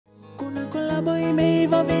Kuna kolabo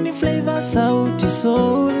imeiva vini flavor sauti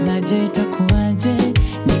soul. Naje itakuaje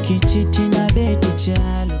nikichiti na beti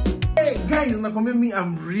chalo. Hey guys, nakwambia me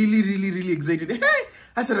I'm really excited. Hey,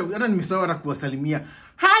 hata nimesahau hata kuwasalimia.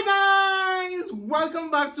 Hi guys, welcome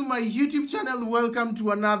back to my YouTube channel. Welcome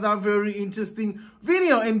to another very interesting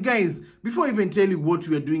video. And guys, before I even tell you what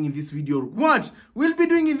we are doing in this video, what we'll be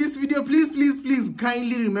doing in this video, please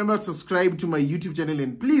kindly remember to subscribe to my YouTube channel,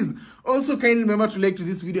 and please also kindly remember to like to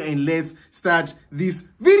this video, and let's start this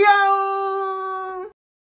video.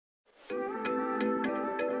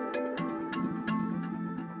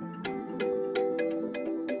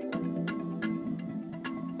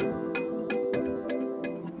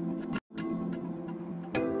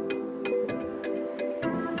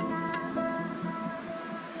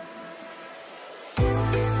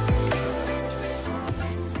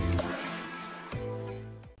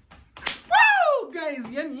 Guys,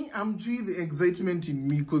 I'm doing the excitement in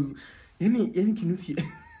me because Kinuthia,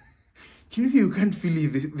 you can't feel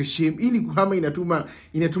the shame. Kuhama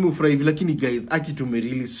inatuma ufurahi, lakini guys, tume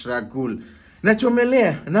really struggle.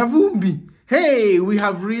 Nachomelea, na vumbi. Hey, we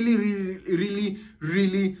have really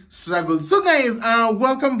struggled. So guys,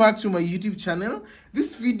 welcome back to my YouTube channel.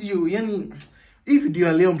 This video, hii video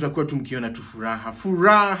ya leo mtakuwa tumkiona tu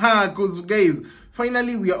furaha, because guys,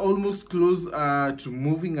 finally we are almost close to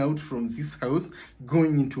moving out from this house,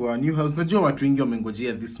 going into our new house. Najua watu wengi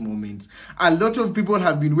wamengojea this moment. A lot of people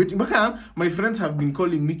have been waiting. My friends have been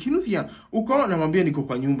calling me, Kinuthia, uko? Namwambia niko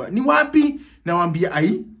kwa nyumba. Ni wapi? Nawambia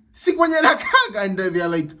ai, si kwenye nakaga. And they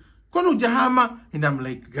are like, kono ujahama? And I'm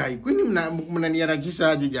like, guy, kwani mnaniharakisha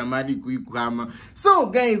aje jamani kuhama? So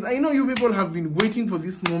guys, I know you people have been waiting for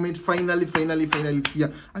this moment. Finally it's here.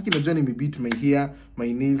 Najua nimebeat my hair,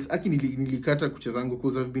 my nails. Nilikata kucha zangu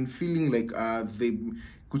because I've been feeling like the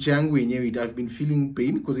kucha yangu yenyewe, I've been feeling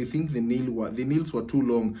pain because I think the nails were too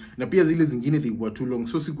long. Na pia zile zingine they were too long.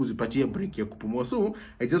 So sikuzipatia break ya kupumua. So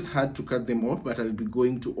I just had to cut them off, but I'll be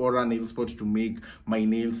going to Aura Nail Spot to make my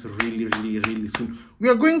nails really soon. We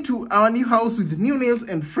are going to our new house with new nails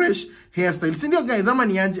and fresh hairstyle. Sindio guys, ama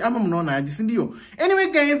ni aje, ama mnaona aje, sindio?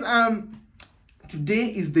 Anyway guys, today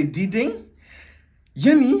is the D-Day.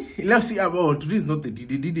 Let's see about today is not the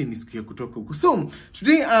D-Day ni siku ya kutoka huko. So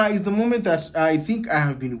today is the moment that I think I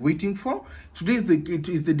have been waiting for. Today is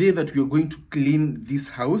the day that we are going to clean this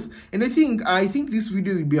house, and I think this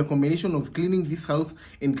video will be a combination of cleaning this house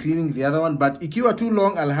and cleaning the other one. But ikiwa too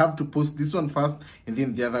long, I'll have to post this one first and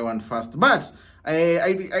then the other one first. But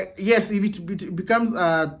yes, if it becomes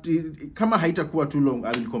kama haitakuwa too long,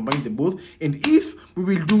 I will combine the both. And if we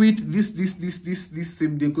will do it this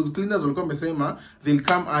same day, because cleaners will come and they'll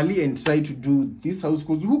come early and try to do this house,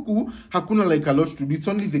 because huku hakuna like a lot to do. It's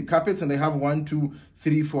only the carpets, and I have 1 2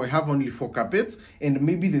 3 4. I have only 4 carpets, and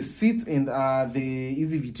maybe the seats and the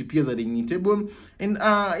easy VTPs are dining table, and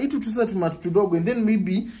itu tusa tumatudogo, and then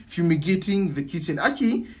maybe fumigating the kitchen.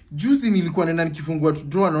 Juzi nilikuwa nenda nikifungua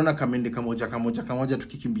drawer naona kamende kamoja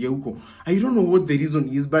tukikimbia huko. I don't know what the reason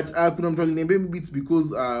is, but kuna mtu aliniambia maybe it's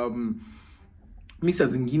because misa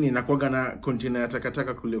zingine nakuaga na container ya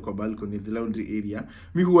takataka kule kwa balcony, the laundry area.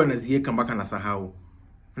 Mi huwa nazieka mpaka nasahau.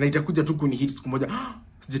 Na itakuja tu kunihit siku moja,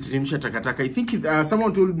 sijateremsha takataka. I think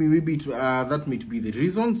someone told me maybe that might be the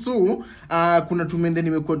reason. So kuna tumende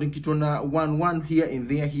nimekuwa nikitona one here and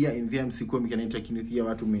there, msikuwa mkaniita Kinuthia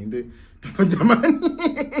watu mende jamani.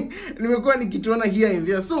 Nimekuwa nikitona here and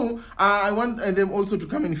there. So I want them also to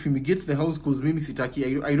come and fumigate the house, because mimi sitaki,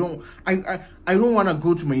 I don't want to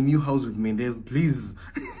go to my new house with Mendes, please.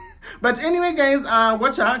 But anyway guys,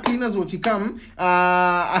 watch our cleaners wakikam.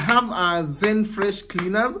 I have Zen Fresh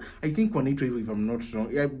cleaners. I think if I'm not wrong.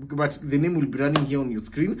 Yeah, but the name will be running here on your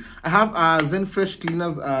screen. I have Zen Fresh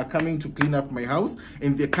cleaners coming to clean up my house,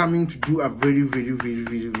 and they're coming to do a very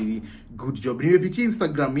good job. Nimepitia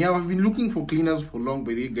Instagram yao. I've been looking for cleaners for long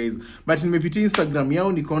by the way guys, but nimepitia Instagram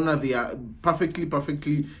yao nikaona they are perfectly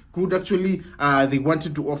good. Actually they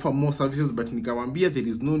wanted to offer more services, but nikamwambia there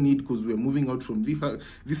is no need because we're moving out from this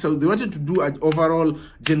house. They wanted to do an overall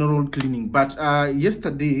general cleaning, but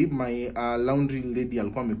yesterday my laundry lady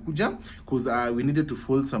alikuwa amekuja because we needed to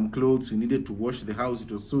fold some clothes, we needed to wash the house,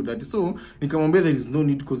 it was so dirty. So nikamwambia there is no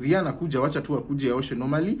need because yeye anakuja, wacha tu akuje yaoshe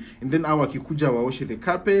normally, and then our akikuja waoshe the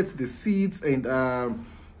carpets, the seats, and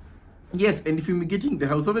yes, and if fumigating the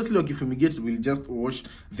house, obviously like if fumigate, we'll just wash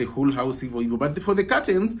the whole house evil. But for the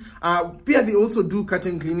curtains, they also do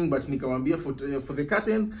curtain cleaning, but nikamwambia for the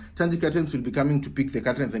curtains, Tanji Curtains will be coming to pick the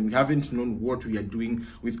curtains, and we haven't known what we are doing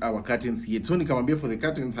with our curtains yet. So nikamwambia for the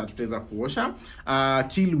curtains hatutaweza kuosha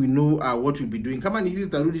till we know what we'll be doing. Kama ni hizi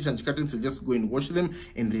tarudi, Tanji Curtains will just go and wash them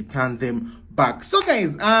and return them back. So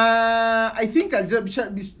guys, I think I'll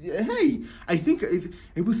just I think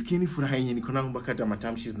hebu sikieni furaha yenye niko nayo mpaka hata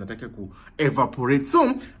matamshi zinataka ku evaporate.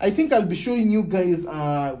 So I think I'll be showing you guys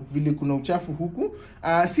vile kuna uchafu huku.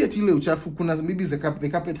 Si ati ile uchafu, kuna maybe the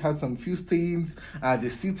carpet has some few stains, the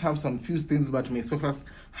seats have some few stains, but my sofa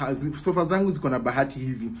zangu ziko na bahati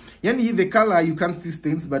hivi. Yani the color you can't see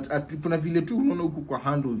stains, but kuna vile tu unaona huku kwa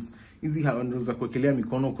handles. Hizi handles za kuwekelea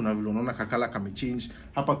mikono kuna vile unaona kakala kamechange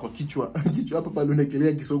hapa kwa kichwa hapa pale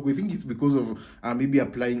unaekelea kisogo. I think it's because of maybe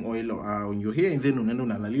applying oil on your hair and then unaenda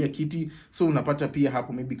unalalia kiti, so unapata pia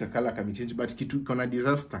hapo maybe kakala kamechange. But kitu kuna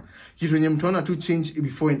disaster, kitu yenye mtaona tu change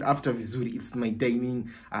before and after vizuri, it's my dining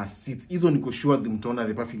seats. Hizo niko sure mtaona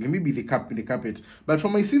the perfectly, maybe the carpet, but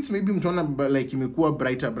for my seats maybe mtaona like imekuwa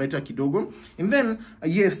brighter kidogo. And then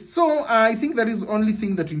yes, so I think that is the only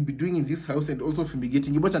thing that we'll be doing in this house, and also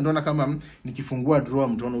fumigating. But ndona kama nikifungua drawer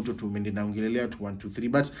mtaona uto tumeende naongelelea to 1 2 3.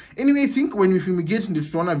 But anyway, I think when we fumigate ndio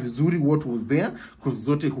tutaona vizuri what was there, cause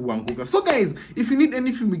zote huanguka. So guys, if you need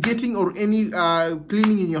any fumigating or any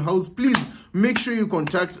cleaning in your house, please make sure you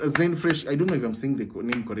contact Zen Fresh. I don't know if I'm saying the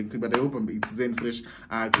name correctly, but I hope it's Zen Fresh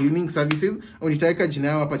cleaning services. Nitaweka jina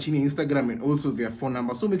yao hapa chini Instagram and also their phone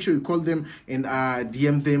number. So make sure you call them and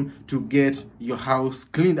DM them to get your house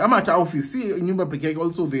cleaned. I'm at office, see nyumba peke yake,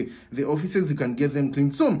 also the offices you can get them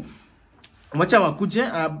cleaned. So wacha wakuje,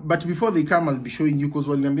 but before they come I'll be showing you, because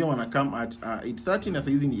waliniambia wana come at 8:30 na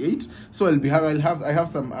saizi ni 8. So I have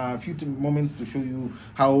some few moments to show you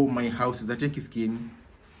how my house is. That take skin.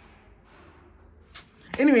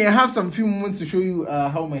 Anyway, I have some few moments to show you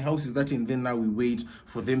how my house is that, and then now we wait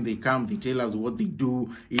for them. They come, they tell us what they do,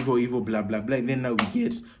 evil, blah blah blah, and then now we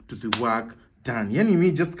get to the work done. Yani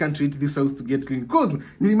me just can't wait this house to get clean, because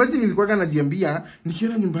imagine nilikuwa najiambia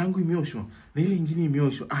nikiona nyumba yangu imeoshwa na ile nyingine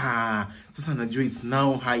imeoshwa, sasa najua it's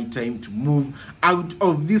now high time to move out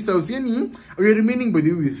of this house. Yani we are remaining by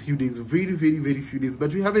the way with few days, very few days,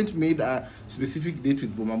 but we haven't made a specific date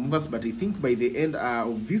with Boma Movers. But I think by the end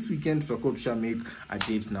of this weekend tutakuwa tusha make a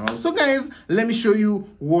date now. So guys, let me show you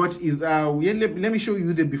what is let me show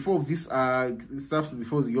you the before of this stuff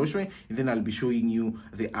before the oshwe, and then I'll be showing you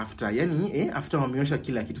the after. Yani after wameosha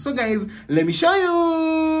kila kitu. So guys, let me show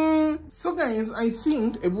you. So guys, I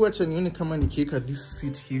think ebu acha nione kama nikiweka this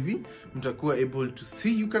seat hivi mtakuwa able to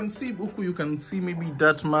see. You can see huku, you can see maybe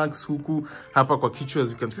dirt marks huku hapa kwa kichwa,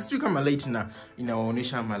 as you can see. Sijui kama light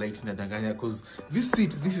inawaonyesha ama light inadanganya, because this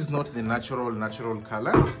seat, this is not the natural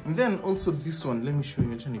color. And then also this one, let me show you,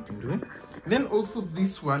 acha nipindue. Then also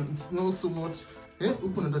this one, it's also not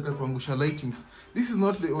huku nataka kuangusha lightings. This is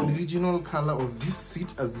not the original color of this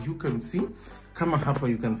seat, as you can see. Kama hapa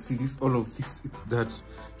you can see this, all of this, it's that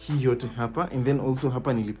hii yote hapa. And then also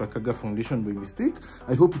hapa nilipakaga foundation by mistake.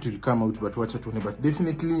 I hope it will come out, but wacha tuone. But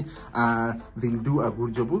definitely they'll do a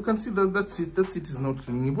good job. You can see that seat is not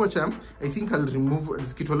clean. Wacha, I think I'll remove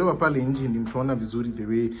zikitolewa pale nje ndio mtaona vizuri the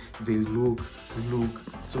way they look.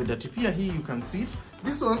 So that pia hii you can see it.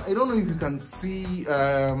 This one I don't know if you can see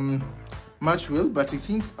much well, but I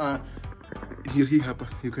think hii hapa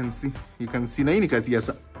you can see na hii ni kazi ya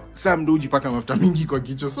Sam do jipaka mafuta mingi kwa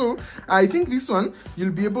kichwa. So I think this one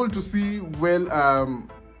you'll be able to see well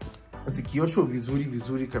zikiosho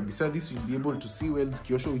vizuri kabisa. This you'll be able to see well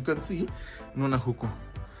zikiosho. You can see unaona huko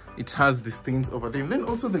it has the stains over there. And then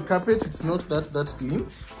also the carpet, it's not that clean,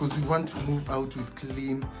 because we want to move out with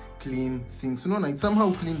clean things. Unaona it's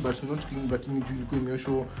somehow clean but not clean, but ilikuwa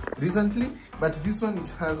imeosho recently. But this one, it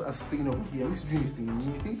has a stain over here. This is stain.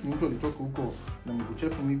 I think mtu alitoka huko na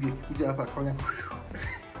mkuchefu maybe akikuja hapa akona.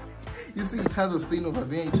 You see it has a stain over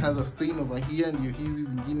there, it has a stain over here, and ndio hizi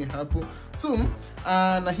zingine hapo. So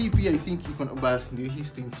na hii pia I think you can bas ndio hii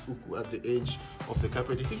stains huku at the edge of the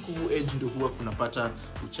carpet. I think huku edge ndio huwa kunapata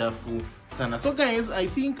uchafu sana. So guys, I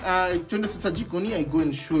think twende sasa jikoni, I go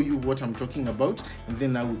and show you what I'm talking about, and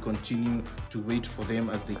then I will continue to wait for them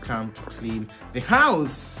as they come to clean the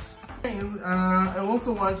house. Guys, I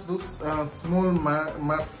also want those small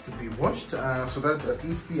mats to be washed, so that at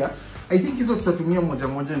least here, I think hizo tutatumia moja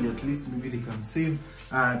and at least maybe they can save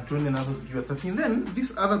 20 nazo zikiwa safi. And then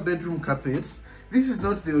this other bedroom carpets, this is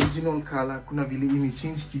not the original color. Kuna vile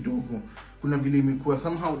imechange kidogo. Kuna vile imekuwa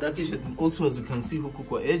somehow darkish. Also, as you can see huku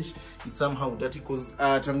kwa edge, it's somehow dirty, because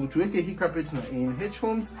tangu tuweke hii carpet na in H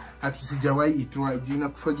homes hatusijawai itoa, jina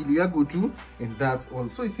kufagiliago tu, and that's all.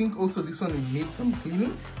 So I think also this one will need some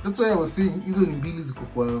cleaning. That's why I was saying hizo ni mbili ziko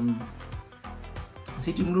kwa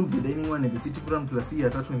sitting room, the dining one and the sitting room plus hii ya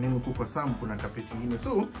tatu, and then huko kwa Sam kuna carpet ingine.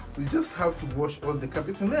 So we just have to wash all the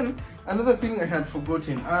carpets. And then another thing I had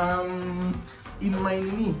forgotten,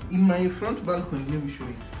 in my front balcony, let me show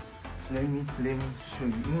you. let me show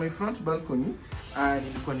you. In my front balcony,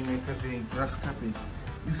 nilikuwa nimeweka the grass carpet.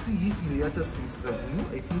 You see, iliacha stains za blue.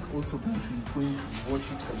 I think also that we're going to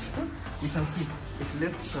wash it kabisa. You can see it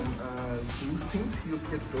left some blue stains. Hiyo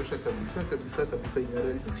pia tutaosha kabisa ingara.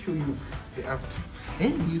 I'll just show you the after.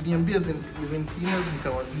 Niliambia zen cleaners,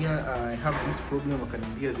 nikawaambia I have this problem,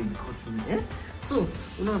 wakaniambia they got me. So,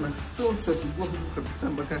 unaona, so tutasugua huku kabisa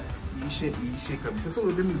mpaka iishe kabisa. So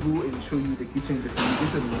let me go and show you the kitchen, the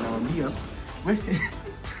fumigation ninawaambia.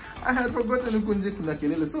 I had forgotten kunje kuna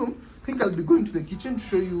kelele. So, I think I'll be going to the kitchen to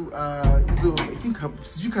show you I think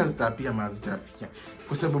sijui kazi tapia mazitapia.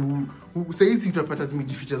 Kwa sababu saizi utapata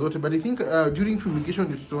zimejificha zote, but I think during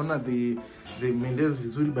fumigation tutaona the Mendes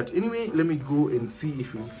vizuri. But anyway, let me go and see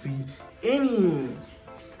if you'll see any.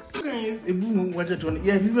 So guys, ebu wacha tuone.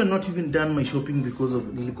 Yeah, I've even not even done my shopping because of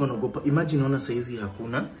nilikuwa naogopa. Imagine ona saizi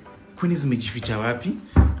hakuna. Kwani zimejificha wapi?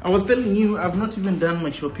 I was telling you I've not even done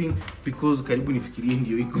my shopping because karibu nifikirie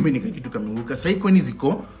ndio iko nika kitu kameanguka. Sasa kwani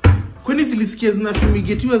ziko? Kwani zilisikia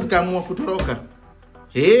zinafumigatiwa zikaamua kutoroka?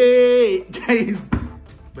 Hey guys.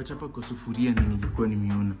 But hapa kwa sufuria nilikuwa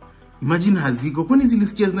nimeona. Imagine haziko. Kwani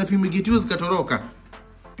zilisikia zinafumigatiwa zikatoroka?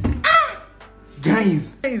 Guys,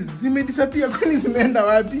 zimedisappear. Kwani zimeenda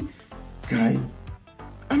wapi? Guys.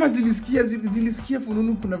 Ama zilisikia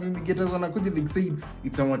fununu kuna fumigators wanakuja, they said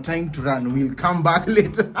it's our time to run, we'll come back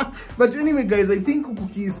later. But anyway guys, I think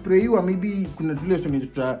kukisprayiwa maybe kuna tule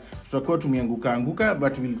tutakuwa tumeanguka,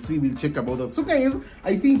 but we'll see, we'll check about that. So guys,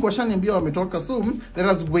 I think washaniambia wametoka, so let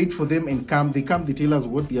us wait for them and they tell us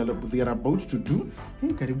what they are about to do.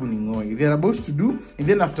 Karibu ni ngoi. They are about to do, and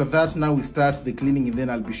then after that now we start the cleaning, and then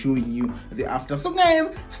I'll be showing you the after. So guys,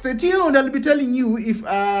 stay tuned. I'll be telling you if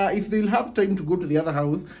they'll have time to go to the other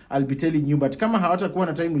house, I'll be telling you. But kama hawatakuwa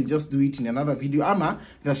na time, we'll just do it in another video. Ama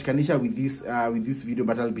nashikanisha with this video,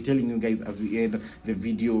 but I'll be telling you guys as we end the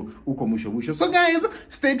video uko mwisho. So guys,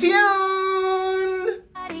 stay tuned.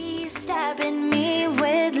 Stabbing me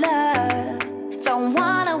with love. Don't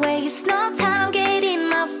wanna waste no time getting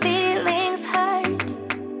my feelings hurt.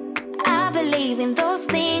 I believe in those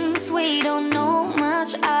things we don't know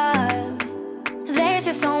much of. There's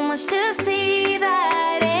just so much to see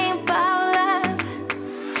that ain't about love.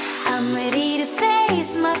 I'm ready to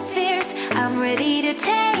face my fears, I'm ready to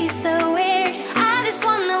taste the weird. I just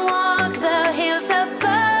wanna walk the hills above.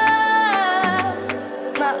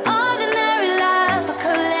 My ordinary life, I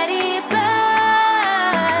could let it burn.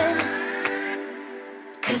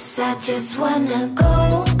 'Cause I just wanna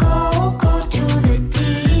go to the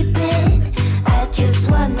deep end. I just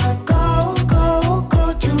wanna go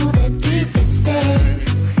to the deepest end.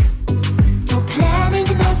 No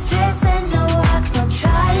planning, no stress, and no work, no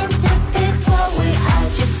trying to fix what we are.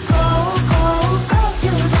 Just go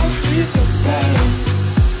to the deepest end.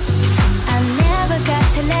 I never got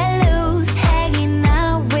to let loose, hanging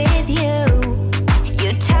out with you. You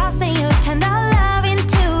tossed and you turned our love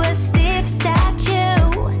into a stiff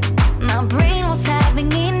statue. My brain was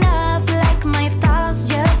having enough, like my thoughts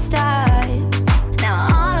just stopped. Now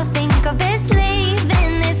all I think of is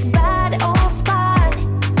leaving this bad old spot.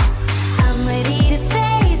 I'm ready to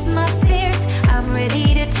face my fears, I'm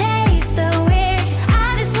ready to taste the weird.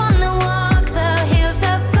 I just wanna walk the hills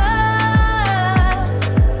above.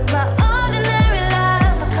 My ordinary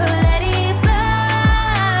life, I could let it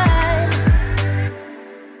burn.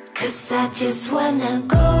 'Cause I just wanna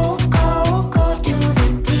go to the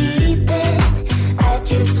deep end. I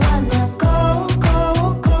just wanna go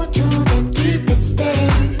to the deepest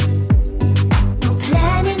end. No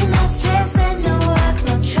planning, no stress, and no work,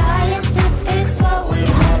 no trying to fix what we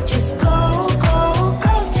have. Just go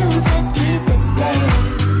to the deepest end.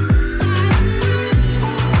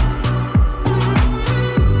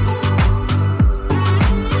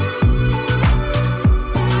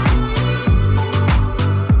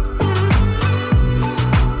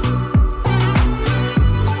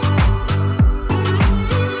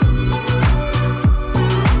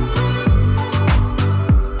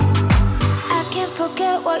 I can't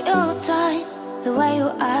forget what you've done. The way you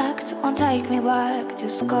act won't take me back.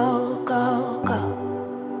 Just go.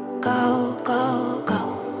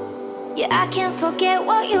 Yeah, I can't forget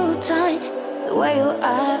what you've done. The way you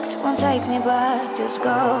act won't take me back. Just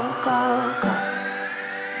go.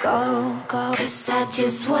 'Cause I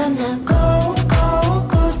just wanna go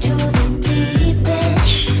to the deep end.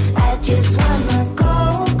 I just wanna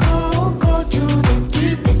go to the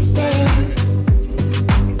deepest end.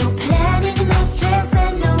 No planning, no stress,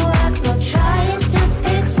 and no work, no trying to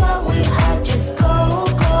fix what we have. Just go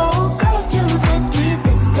to the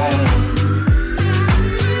deepest end.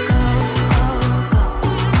 Go.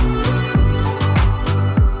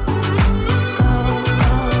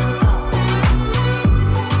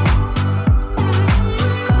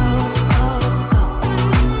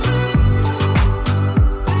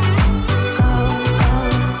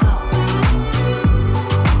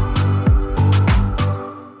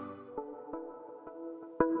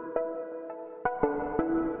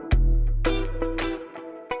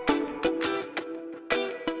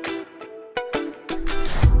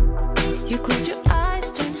 You close your eyes,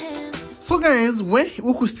 turn hands to... So guys,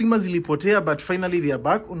 huku stigma zilipotea, but finally they are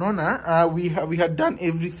back. Unaona, we had done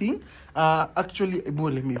everything. Actually,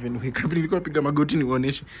 let me even wake up. Nilikuwa napiga magoti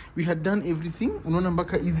niwaoneshe. We had done everything. Unaona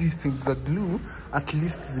mpaka easy things za glue at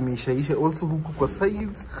least zimeishaisha. Also huku kwa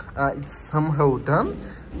sides, it's somehow done.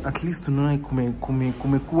 At least unaona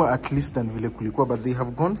kumekuwa at least than vile kulikuwa, but they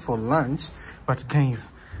have gone for lunch. But guys,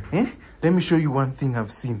 let me show you one thing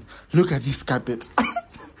I've seen. Look at this carpet.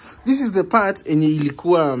 This is the part enye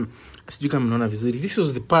ilikuwa sijui kama mnaona vizuri. This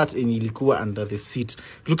was the part enye ilikuwa under the seat.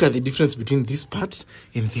 Look at the difference between this part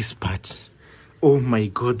and this part. Oh my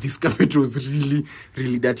god, this carpet was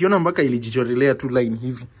really dirty. Ona mpaka ilijichorelea tu line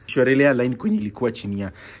hivi. Chorelea line kwenye ilikuwa chini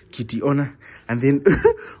ya kiti. Ona. And then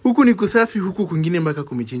huku ni kusafi, huku kwingine mpaka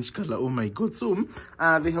kumechange color. Oh my god. So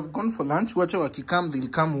they have gone for lunch. Wacha wakikam, they'll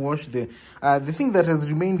come wash the thing that has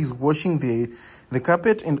remained is washing the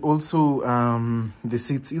carpet and also the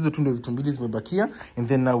seats. Hizo tu ndio vitu mbili zimebakia, and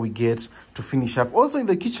then now we get to finish up. Also in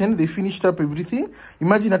the kitchen they finished up everything.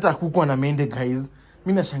 Imagine hata hakukuwa na mende guys.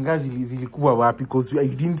 Mimi nashangaa zilikuwa wapi, because I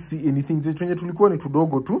didn't see anything. Zenye tulikuwa ni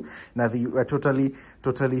tudogo tu na they were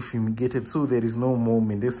totally fumigated, so there is no more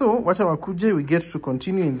mende. So wacha wakuje, we get to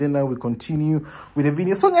continue, and then now we continue with the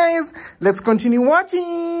video. So guys, let's continue watching.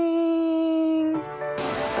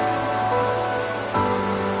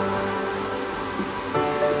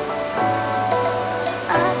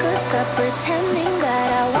 Pretending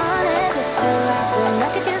that I wanted this to happen. I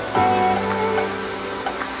could just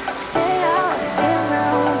say how I feel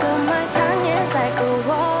now, but my tongue is like a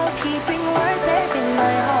wall, keeping words safe in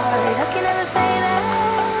my heart. I can never say that,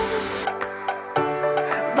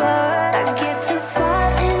 but I get too far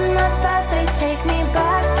in my thoughts. They take me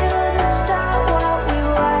back to the start, what we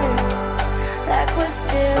were, like we're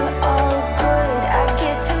still all good. I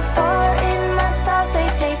get too far in my thoughts. They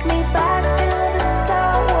take me back to the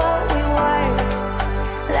start, what we were,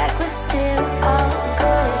 like we're still all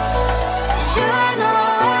good. You know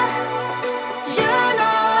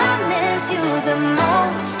I miss you the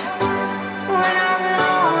most when I'm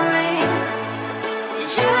lonely.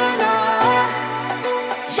 You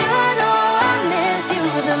know I miss you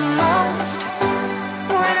the most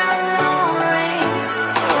when I'm lonely.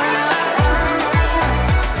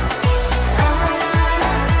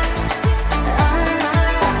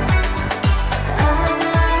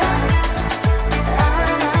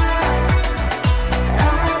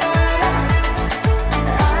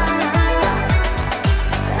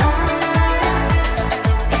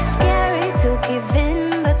 It's scary to give in,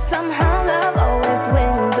 but somehow love always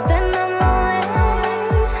wins. But then I'm lonely,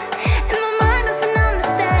 and my mind doesn't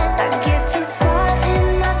understand. I get too far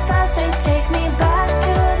in my thoughts. They take me back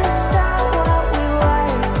to the start, what we were,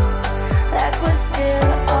 like we're still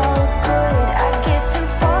all good. I get too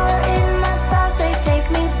far in my thoughts. They take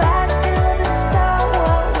me back to the start,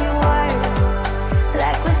 what we were,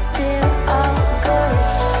 like we're still all good.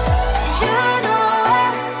 You know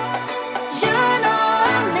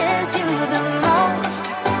I miss you the most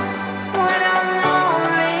when I'm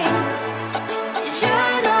lonely.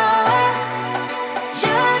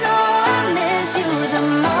 You know I miss you the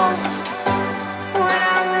most when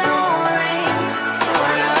I'm lonely. You know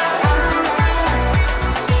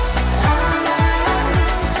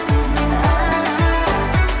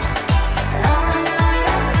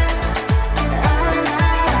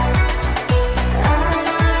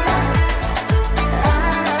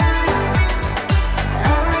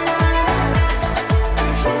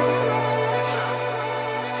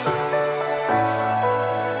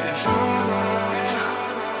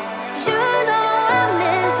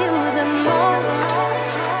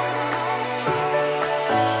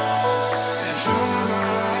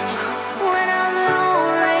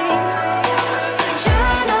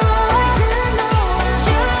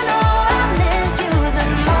I miss you the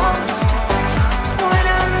most when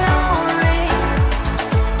I'm lonely.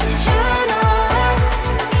 You know I miss you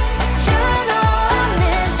the most when I'm lonely. You know I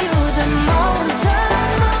miss you the most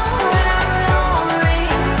when I'm lonely.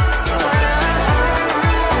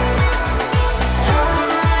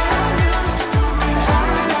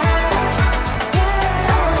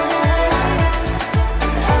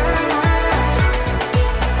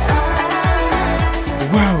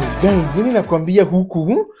 Wow, guys, nini nakwambia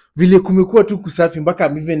huku vile kumekuwa tu kusafi mpaka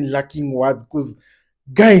I'm even lacking words, because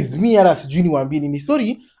guys, mi hata sijui niwaambie nini.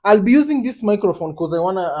 Sorry, I'll be using this microphone because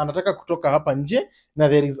anataka kutoka hapa nje na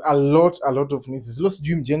there is a lot of noises. Lo,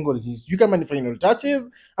 sijui mjengo ni sijui kama ni final touches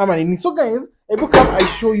ama nini. So guys, hebu come I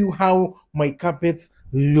show you how my carpets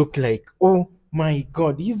look like. Oh my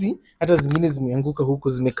god, hizi hata zingine zimeanguka huko,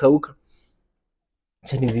 zimekauka.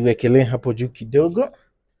 Acha niziwekelee hapo juu kidogo.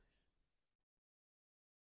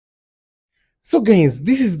 So guys,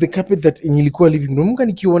 this is the carpet that ilikuwa living room. Munga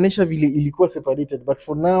nikionyesha vile ilikuwa separated, but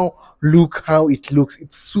for now look how it looks.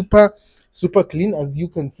 It's super clean as you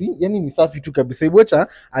can see. Yani ni safi tu kabisa. Wacha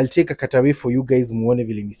I'll take a cut away for you guys muone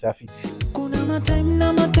vile ni safi. Kuna matime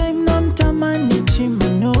na mtamani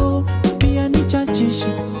chimano pia ni chachishi.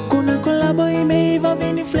 Kuna kolabo imeiva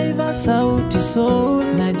vini flavor sauti so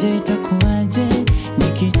naje itakuaje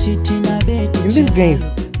nikichiti na beti. And then guys,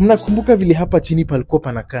 mnakumbuka vile hapa chini palikuwa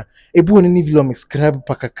panakaa. Ebu oneni vile wamescrub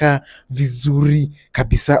pakakaa vizuri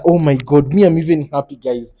kabisa. Oh my god, me I'm even happy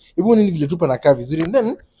guys. Ebu oneni vile tu panakaa vizuri. And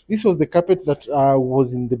then this was the carpet that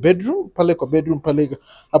was in the bedroom. Pale kwa bedroom pale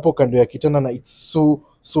hapo kando ya kitanda, na it's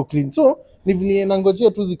so clean. So ni vile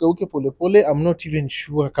nangojea tu zikauke polepole. I'm not even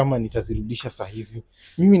sure kama nitazirudisha saa hizi.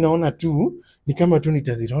 Mimi naona tu ni kama tu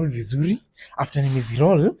nitaziroll vizuri. After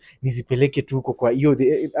nimeziroll nizipeleke tu huko kwa hiyo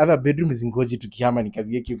the other bedroom, zingoje tukihama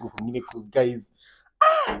nikaziweke huko kwingine guys.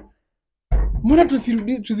 Mbona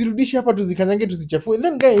tuzirudishe hapa tuzikanyange tusichafue. And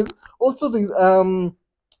then guys, also there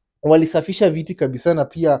walisafisha viti kabisa na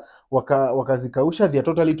pia wakazikausha. They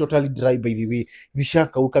are totally dry by the way.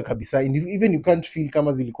 Zishakauka kabisa. And even you can't feel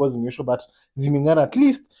kama zilikuwa zimeoshwa, but zimeng'ara. At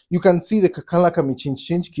least you can see the color kama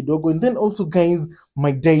change kidogo. And then also guys,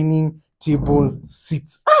 my dining table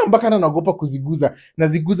seats. Mpaka naogopa kuziguza.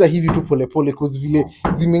 Naziguza hivi tu polepole cause vile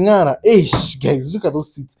zimeng'ara. Guys, look at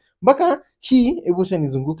those seats. Mpaka hii, hebu acha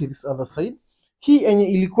nizunguke this other side. Hii enye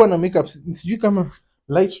ilikuwa na makeup, sijui kama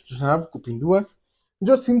light tunataka kupindua.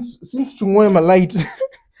 Just since tung'oe ma light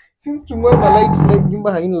since tung'oe ma light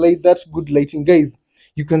nyumba haina light, that good lighting guys.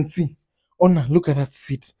 You can see, ona, look at that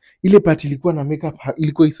seat. Ile part ilikuwa na makeup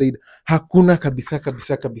ilikuwa inside, hakuna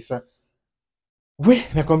kabisa. We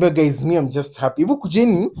nakwambia guys, me I'm just happy. Hebu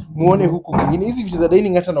kujeni muone huku kwingine. Hizi vitu za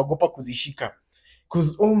dining hata naogopa kuzishika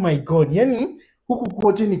cause oh my god, yani huku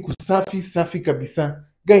kote ni safi kabisa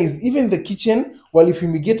guys. Even the kitchen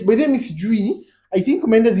walifumigate. By the way, sijui, I think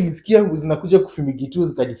mende zilisikia zinakuja kufumigate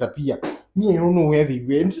zikadisappear. Me I don't know where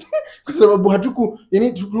they went. Kwa sababu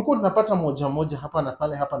yani tulikuwa tunapata moja hapa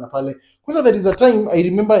na pale. Kwanza there is a time I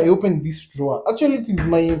remember I opened this drawer. Actually it is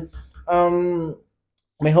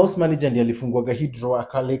my house manager ndiye alifunguaga hii drawer,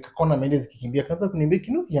 akaona mende zikikimbia, kaanza kuniambia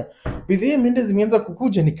Kinuthia, by the way mende zimeanza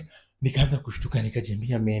kukuja. Nikaanza kushtuka,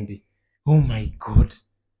 nikajiambia mende, oh my god.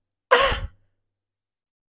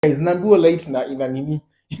 Guys, naambiwa light na ina nini,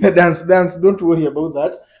 ina dance, don't worry about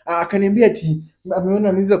that. Akaniambia ati ameona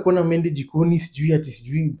aniza kuona mende jikoni,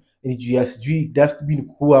 sijui dustbin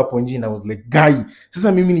kuwa hapo nje, na I was like guy,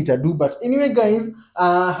 sasa mimi nitadu. But anyway guys,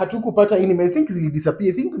 hatukupata I think zilidisappear.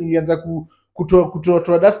 I think nilianza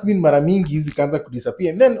kutoa dustbin mara mingi zikaanza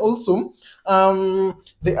kudisappear. And then also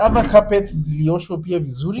the other carpets zilioshwa pia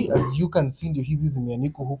vizuri, as you can see, ndio hizi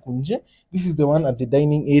zimeanikwa huku nje. This is the one at the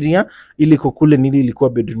dining area, ile kule nili ilikuwa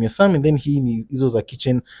bedroom ya Sam. And then hii ni hizo za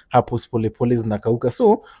kitchen, hapo polepole zinakauka.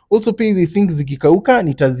 So also pay the things zikikauka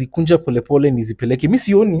nitazikunja polepole nizipeleke.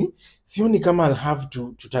 Mimi sioni kama I'll have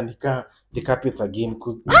to tandika the carpets again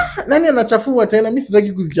cause nani anachafua tena, mimi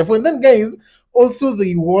sitaki kuzichafua. And then guys, also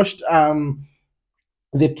they washed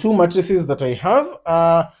the two mattresses that I have.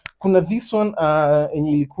 Kuna this one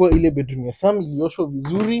enye ilikuwa ile bedroom ya Sam, ilioshwa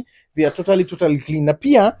vizuri. They are totally clean na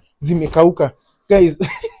pia zimekauka guys.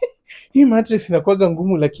 Hii mattress inakuwaga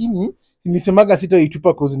ngumu, lakini nilisemaga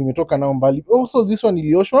sitaitupa cause nimetoka nao mbali. Also this one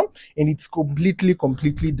ilioshwa and it's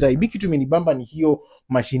completely dry. Biki tu imenibamba ni hiyo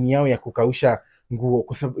machine yao ya kukausha nguo,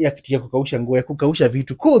 kwa sababu ya kiti ya kukausha nguo, ya kukausha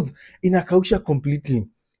vitu, cause inakausha completely.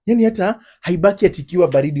 Yani hata haibaki atikiwa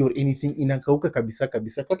baridi or anything, inakauka kabisa.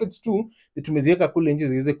 Carpets tu tumeziweka kule nje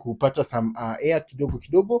ziweze kupata some air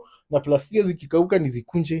kidogo, na plus pia zikikauka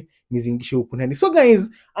nizikunje nizingishe huku ndani. So guys,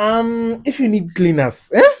 if you need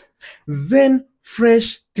cleaners, Zen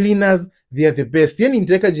Fresh Cleaners, they are the best. Yani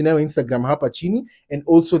nitaweka jina yao Instagram hapa chini, and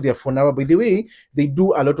also their phone number. By the way, they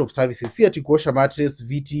do a lot of services. Si ati kuosha mattress,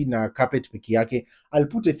 viti na carpet peke yake. I'll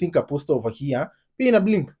put I think a poster over here. Pia ina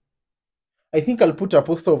blink. I think I'll put a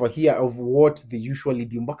poster over here of what they usually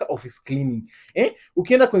do. Mpaka office cleaning.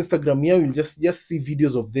 Ukienda kwa Instagram yao, you'll just see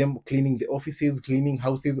videos of them cleaning the offices, cleaning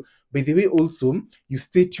houses. By the way, also, you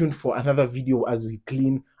stay tuned for another video as we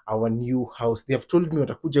clean our new house. They have told me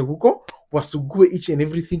watakuja huko wasugue each and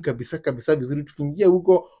everything kabisa vizuri. Tukiingia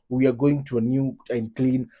huko, we are going to a new and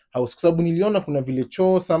clean house. Kwa sababu niliona kuna vile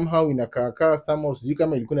choo somehow inakaa somehow, sijui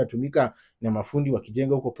kama ilikuwa inatumika na mafundi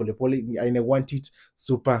wakijenga huko polepole. I want it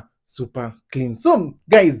super clean. So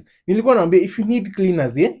guys, nilikuwa naambia if you need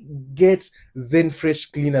cleaners, get Zen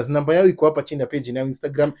Fresh Cleaners. Namba yao iko hapa chini ya page na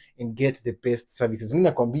Instagram, and get the best services. Mimi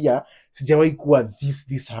nakwambia sijawahi kuwa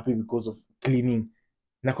this happy because of cleaning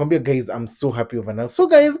nakwambia guys, I'm so happy over now. So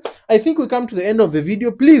guys, I think we come to the end of the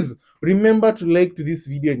video. Please remember to like to this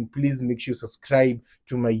video, and please make sure you subscribe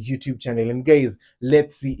to my YouTube channel. And guys,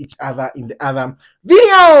 let's see each other in the other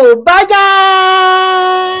video. Bye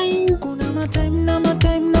guys. Kuna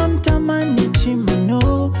matime na mtamani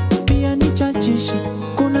chimano, pia ni chachisha.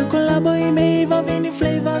 Kuna kolabo imeiva vini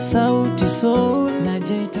flavor sauti soul,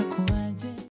 naje itakuwaje.